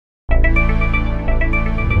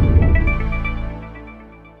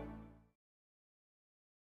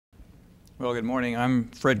Well, good morning. I'm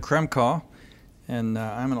Fred Kremkau, and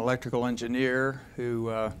I'm an electrical engineer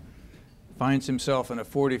who finds himself in a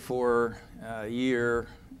 44-year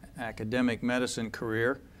academic medicine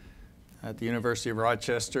career at the University of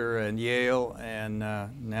Rochester and Yale, and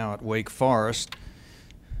now at Wake Forest.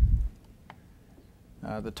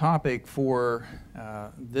 The topic for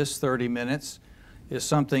this 30 minutes is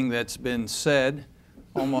something that's been said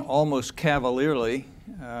almost cavalierly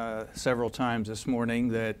several times this morning,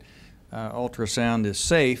 that ultrasound is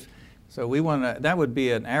safe. So that would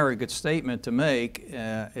be an arrogant statement to make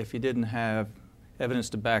if you didn't have evidence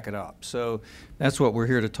to back it up. So that's what we're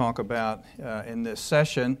here to talk about in this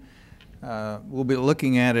session. We'll be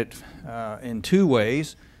looking at it in two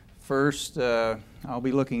ways. First, I'll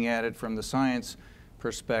be looking at it from the science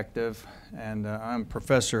perspective, and I'm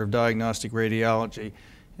professor of diagnostic radiology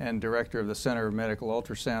and director of the Center of Medical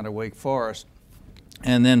Ultrasound at Wake Forest.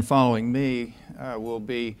 And then following me will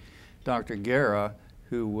be Dr. Guerra,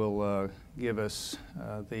 who will give us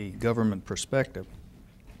the government perspective.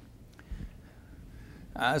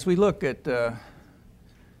 As we look at,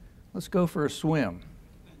 let's go for a swim.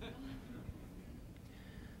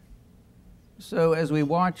 So as we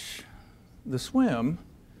watch the swim,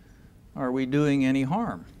 are we doing any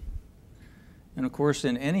harm? And of course,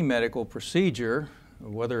 in any medical procedure,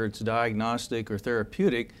 whether it's diagnostic or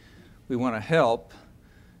therapeutic, we want to help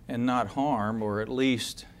and not harm, or at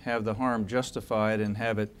least have the harm justified and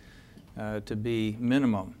have it to be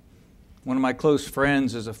minimum. One of my close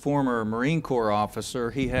friends is a former Marine Corps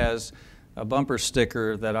officer. He has a bumper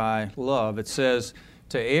sticker that I love. It says,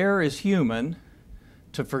 "To err is human,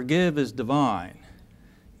 to forgive is divine.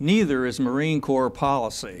 Neither is Marine Corps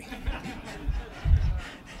policy."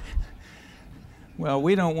 Well,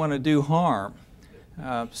 we don't want to do harm.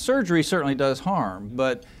 Surgery certainly does harm,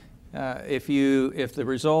 but if the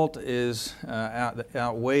result is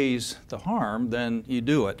outweighs the harm, then you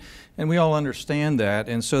do it. And we all understand that.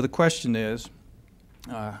 And so the question is,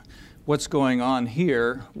 what's going on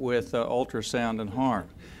here with ultrasound and harm?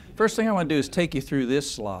 First thing I want to do is take you through this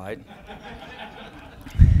slide.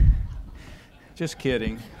 Just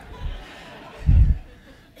kidding.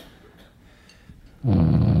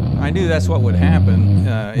 I knew that's what would happen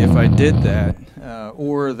if I did that,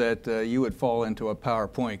 or that you would fall into a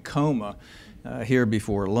PowerPoint coma here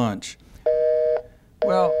before lunch.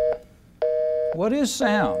 Well, what is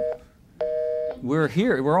sound?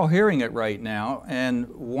 We're all hearing it right now, and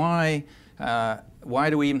why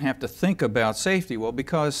do we even have to think about safety? Well,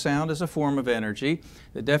 because sound is a form of energy.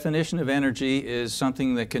 The definition of energy is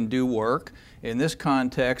something that can do work. In this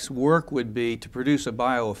context, work would be to produce a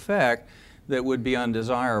bioeffect that would be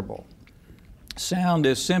undesirable. Sound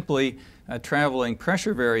is simply a traveling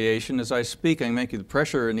pressure variation. As I speak, I make the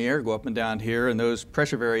pressure in the air go up and down here, and those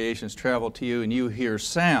pressure variations travel to you, and you hear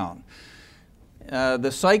sound.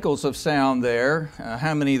 The cycles of sound there,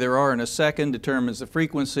 how many there are in a second, determines the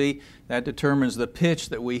frequency. That determines the pitch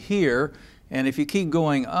that we hear. And if you keep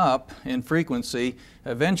going up in frequency,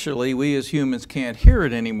 eventually we as humans can't hear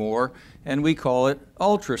it anymore, and we call it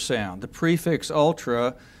ultrasound. The prefix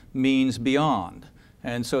ultra means beyond,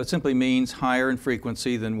 and so it simply means higher in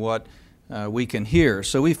frequency than what we can hear.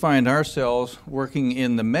 So we find ourselves working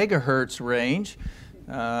in the megahertz range,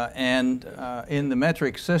 and in the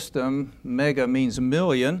metric system, mega means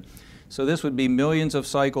million, so this would be millions of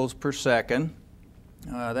cycles per second.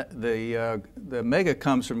 The mega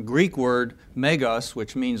comes from Greek word megos,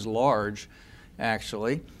 which means large,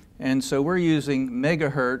 actually, and so we're using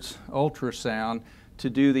megahertz ultrasound to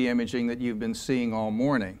do the imaging that you've been seeing all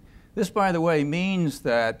morning. This, by the way, means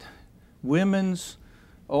that Women's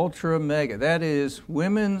Ultramega, that is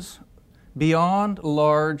Women's Beyond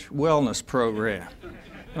Large Wellness Program.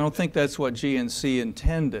 I don't think that's what GNC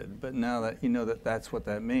intended, but now that you know that that's what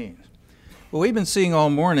that means. Well, we've been seeing all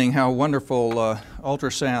morning how wonderful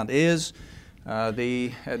ultrasound is,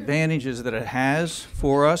 the advantages that it has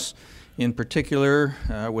for us, in particular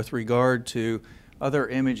with regard to other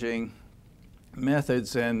imaging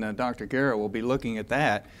methods, and Dr. Guerra will be looking at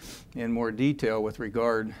that in more detail with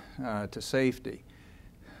regard to safety.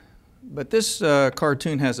 But this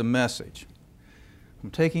cartoon has a message. I'm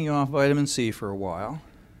taking off vitamin C for a while.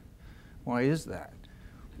 Why is that?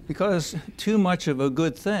 Because too much of a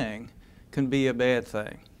good thing can be a bad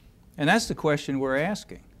thing. And that's the question we're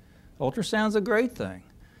asking. Ultrasound's a great thing,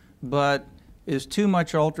 but is too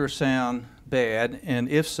much ultrasound bad? And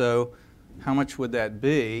if so, how much would that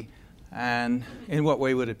be? And in what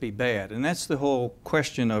way would it be bad? And that's the whole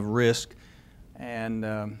question of risk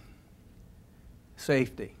and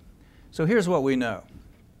safety. So here's what we know.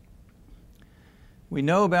 We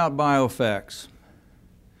know about BioFacts.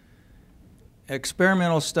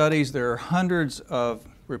 experimental studies, there are hundreds of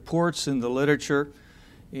reports in the literature,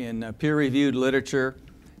 in peer-reviewed literature.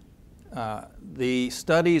 The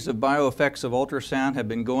studies of bioeffects of ultrasound have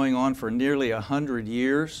been going on for nearly 100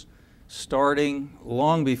 years, starting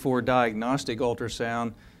long before diagnostic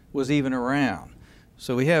ultrasound was even around.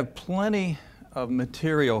 So we have plenty of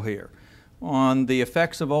material here on the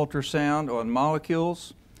effects of ultrasound on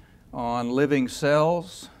molecules, on living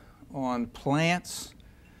cells, on plants,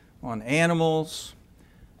 on animals,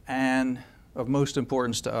 and of most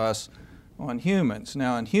importance to us, on humans.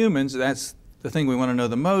 Now in humans, that's the thing we want to know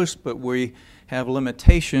the most, but we have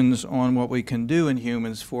limitations on what we can do in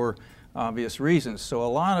humans for obvious reasons. So a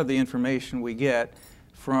lot of the information we get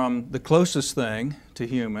from the closest thing to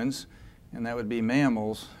humans, and that would be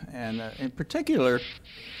mammals, and in particular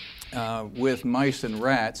with mice and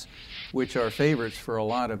rats, which are favorites for a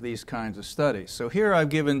lot of these kinds of studies. So here I've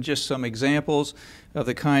given just some examples of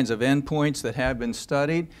the kinds of endpoints that have been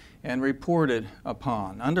studied and reported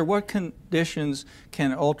upon. Under what conditions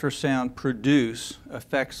can ultrasound produce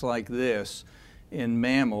effects like this in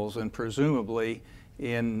mammals and presumably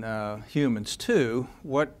in humans too?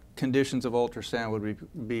 What conditions of ultrasound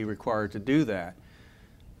would be required to do that?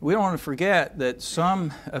 We don't want to forget that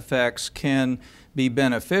some effects can be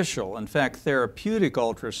beneficial. In fact, therapeutic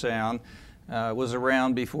ultrasound was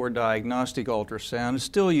around before diagnostic ultrasound. It's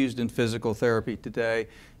still used in physical therapy today,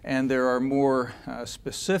 and there are more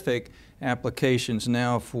specific applications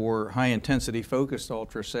now for high-intensity focused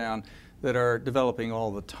ultrasound that are developing all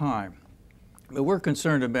the time. But we're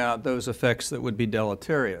concerned about those effects that would be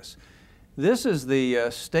deleterious. This is the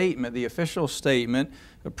statement, the official statement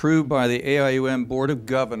approved by the AIUM Board of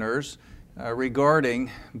Governors regarding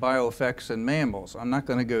bioeffects in mammals. I'm not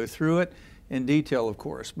going to go through it in detail, of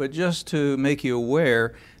course, but just to make you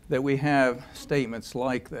aware that we have statements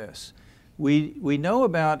like this. We know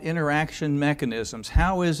about interaction mechanisms.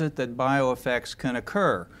 How is it that bioeffects can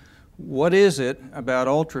occur? What is it about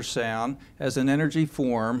ultrasound as an energy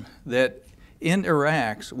form that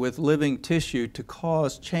interacts with living tissue to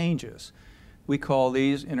cause changes? We call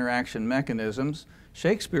these interaction mechanisms.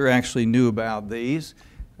 Shakespeare actually knew about these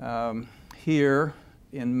here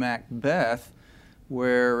in Macbeth,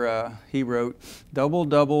 where he wrote, "Double,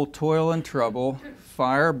 double, toil and trouble,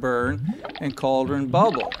 fire burn, and cauldron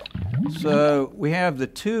bubble." So we have the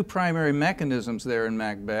two primary mechanisms there in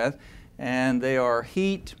Macbeth, and they are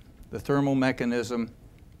heat, the thermal mechanism,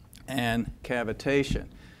 and cavitation.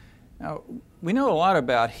 Now, we know a lot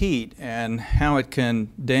about heat and how it can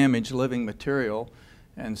damage living material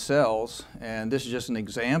and cells, and this is just an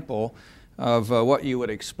example of what you would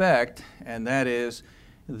expect, and that is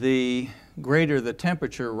the greater the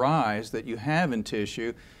temperature rise that you have in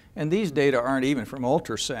tissue, and these data aren't even from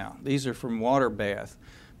ultrasound. These are from water bath,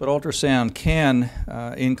 but ultrasound can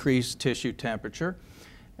increase tissue temperature,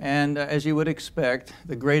 and as you would expect,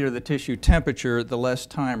 the greater the tissue temperature, the less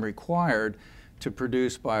time required to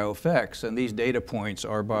produce bioeffects, and these data points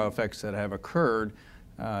are bioeffects that have occurred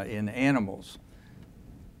in animals.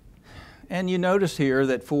 And you notice here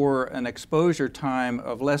that for an exposure time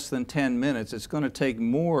of less than 10 minutes, it's going to take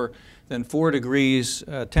more than 4 degrees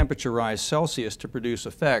temperature rise Celsius to produce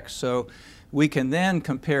effects. So we can then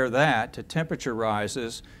compare that to temperature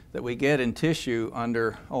rises that we get in tissue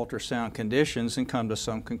under ultrasound conditions and come to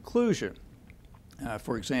some conclusion.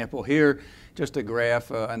 For example, here, just a graph,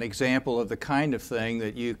 an example of the kind of thing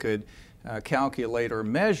that you could calculate or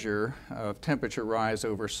measure of temperature rise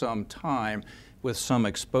over some time with some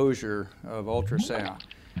exposure of ultrasound.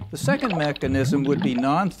 The second mechanism would be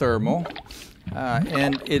non-thermal,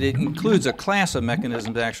 and it includes a class of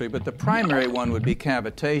mechanisms actually, but the primary one would be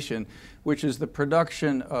cavitation, which is the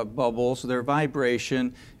production of bubbles, their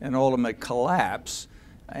vibration, and ultimate collapse.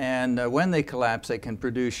 And when they collapse, they can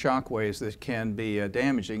produce shock waves that can be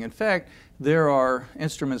damaging. In fact, there are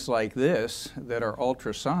instruments like this that are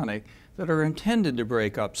ultrasonic that are intended to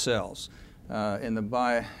break up cells in the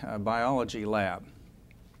biology lab.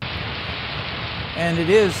 And it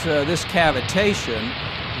is this cavitation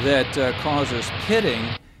that causes pitting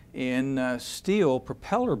in steel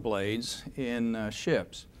propeller blades in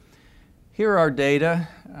ships. Here are data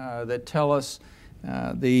that tell us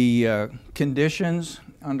the conditions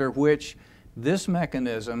under which this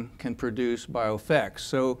mechanism can produce bioeffects.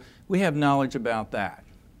 So we have knowledge about that.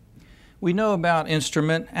 We know about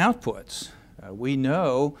instrument outputs. We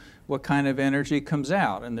know what kind of energy comes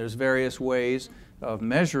out, and there's various ways of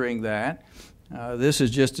measuring that. This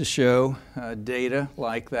is just to show data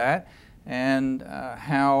like that and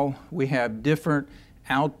how we have different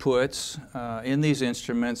outputs in these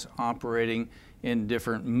instruments operating in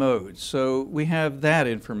different modes. So we have that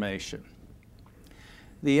information.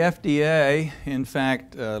 the FDA, in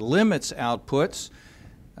fact, limits outputs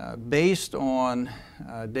based on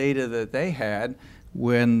data that they had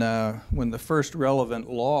when the first relevant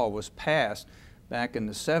law was passed back in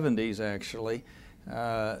the 70s, actually,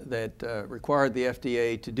 that required the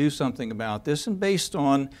FDA to do something about this, and based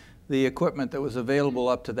on the equipment that was available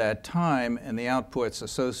up to that time and the outputs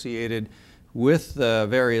associated with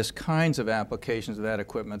various kinds of applications of that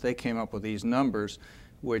equipment, they came up with these numbers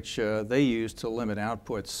which they used to limit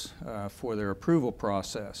outputs for their approval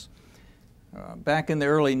process. Back in the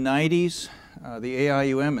early 90s, the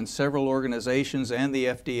AIUM and several organizations and the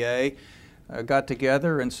FDA got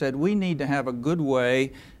together and said, we need to have a good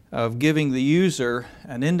way of giving the user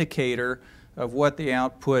an indicator of what the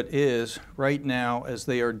output is right now as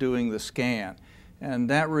they are doing the scan. And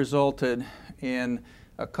that resulted in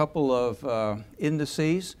a couple of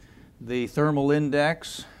indices. The thermal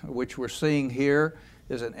index, which we're seeing here,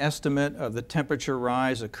 is an estimate of the temperature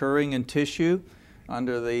rise occurring in tissue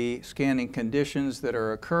under the scanning conditions that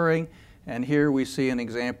are occurring. And here we see an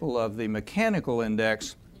example of the mechanical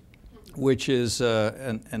index, which is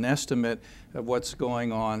an estimate of what's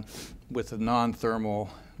going on with the non-thermal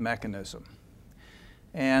mechanism.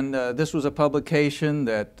 And this was a publication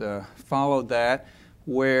that followed that,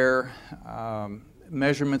 where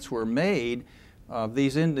measurements were made of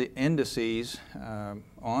these indices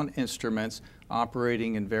on instruments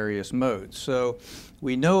operating in various modes. So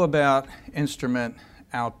we know about instrument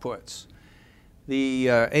outputs. The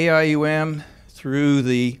AIUM, through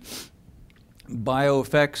the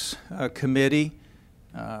BioFacts committee,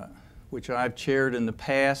 which I've chaired in the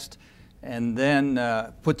past, and then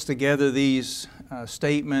puts together these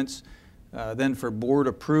statements, then for board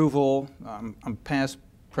approval. I'm past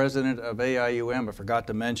president of AIUM. I forgot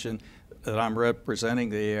to mention that I'm representing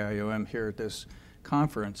the AIUM here at this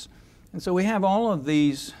conference. And so we have all of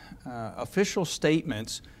these official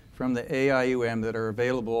statements from the AIUM that are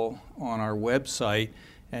available on our website,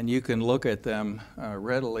 and you can look at them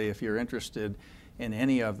readily if you're interested in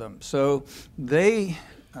any of them. So they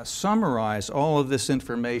summarize all of this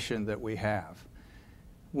information that we have.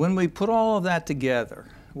 When we put all of that together,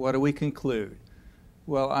 what do we conclude?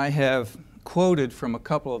 Well, I have quoted from a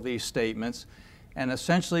couple of these statements, and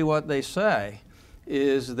essentially what they say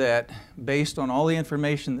is that based on all the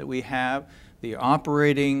information that we have, the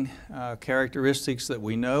operating characteristics that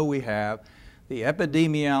we know we have, the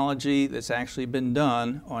epidemiology that's actually been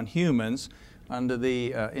done on humans under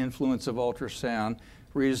the influence of ultrasound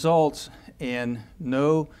results in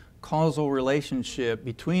no causal relationship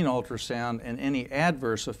between ultrasound and any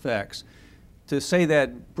adverse effects. To say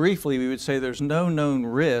that briefly, we would say there's no known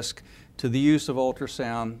risk to the use of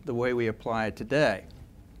ultrasound the way we apply it today.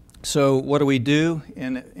 So what do we do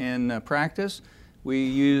in practice?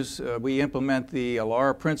 We implement the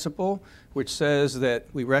ALARA principle, which says that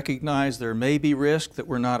we recognize there may be risk that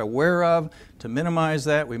we're not aware of. To minimize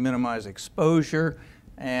that, we minimize exposure,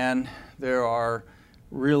 and there are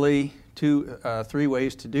really three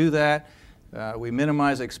ways to do that. We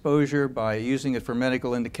minimize exposure by using it for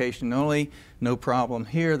medical indication only. No problem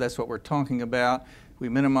here. That's what we're talking about. We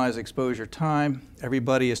minimize exposure time.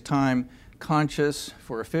 Everybody is time conscious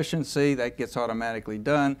for efficiency. That gets automatically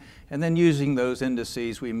done. And then using those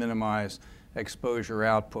indices, we minimize exposure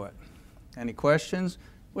output. Any questions?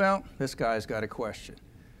 Well, this guy's got a question.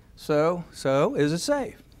 So is it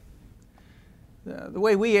safe? The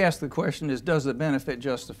way we ask the question is, does the benefit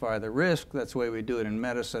justify the risk? That's the way we do it in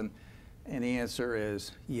medicine. And the answer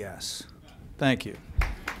is yes. Thank you.